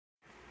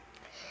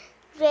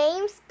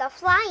the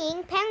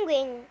flying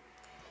penguin.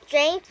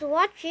 James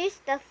watches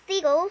the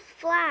seagulls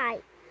fly.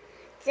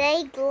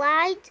 They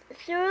glide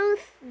through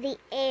the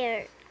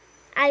air.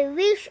 I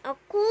wish I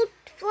could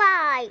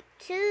fly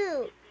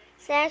too,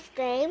 says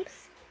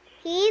James.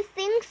 He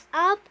thinks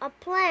up a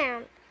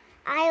plan.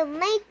 I'll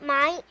make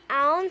my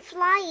own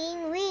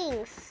flying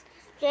wings.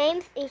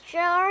 James is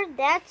sure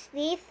that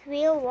this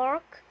will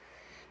work.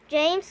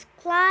 James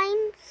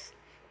climbs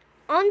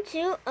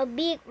onto a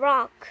big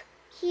rock.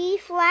 He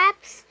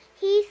flaps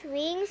his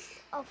wings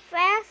as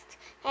fast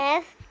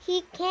as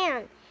he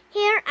can.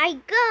 Here I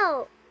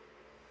go!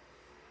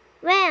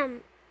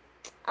 Wham!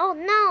 Oh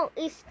no,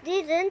 it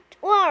didn't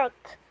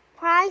work,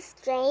 cries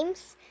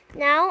James.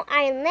 Now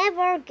I'll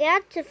never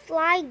get to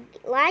fly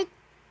like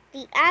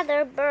the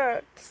other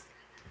birds.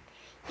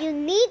 You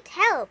need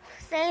help,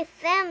 says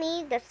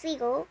Sammy the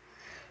seagull.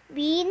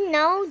 We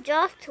know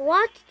just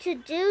what to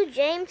do.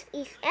 James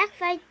is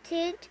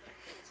excited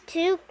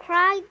to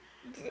try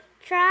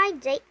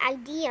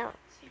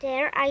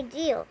their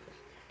idea.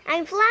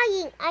 I'm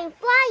flying,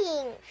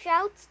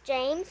 shouts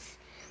James.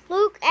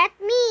 Look at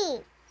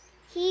me.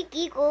 He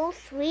giggles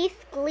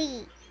with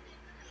glee.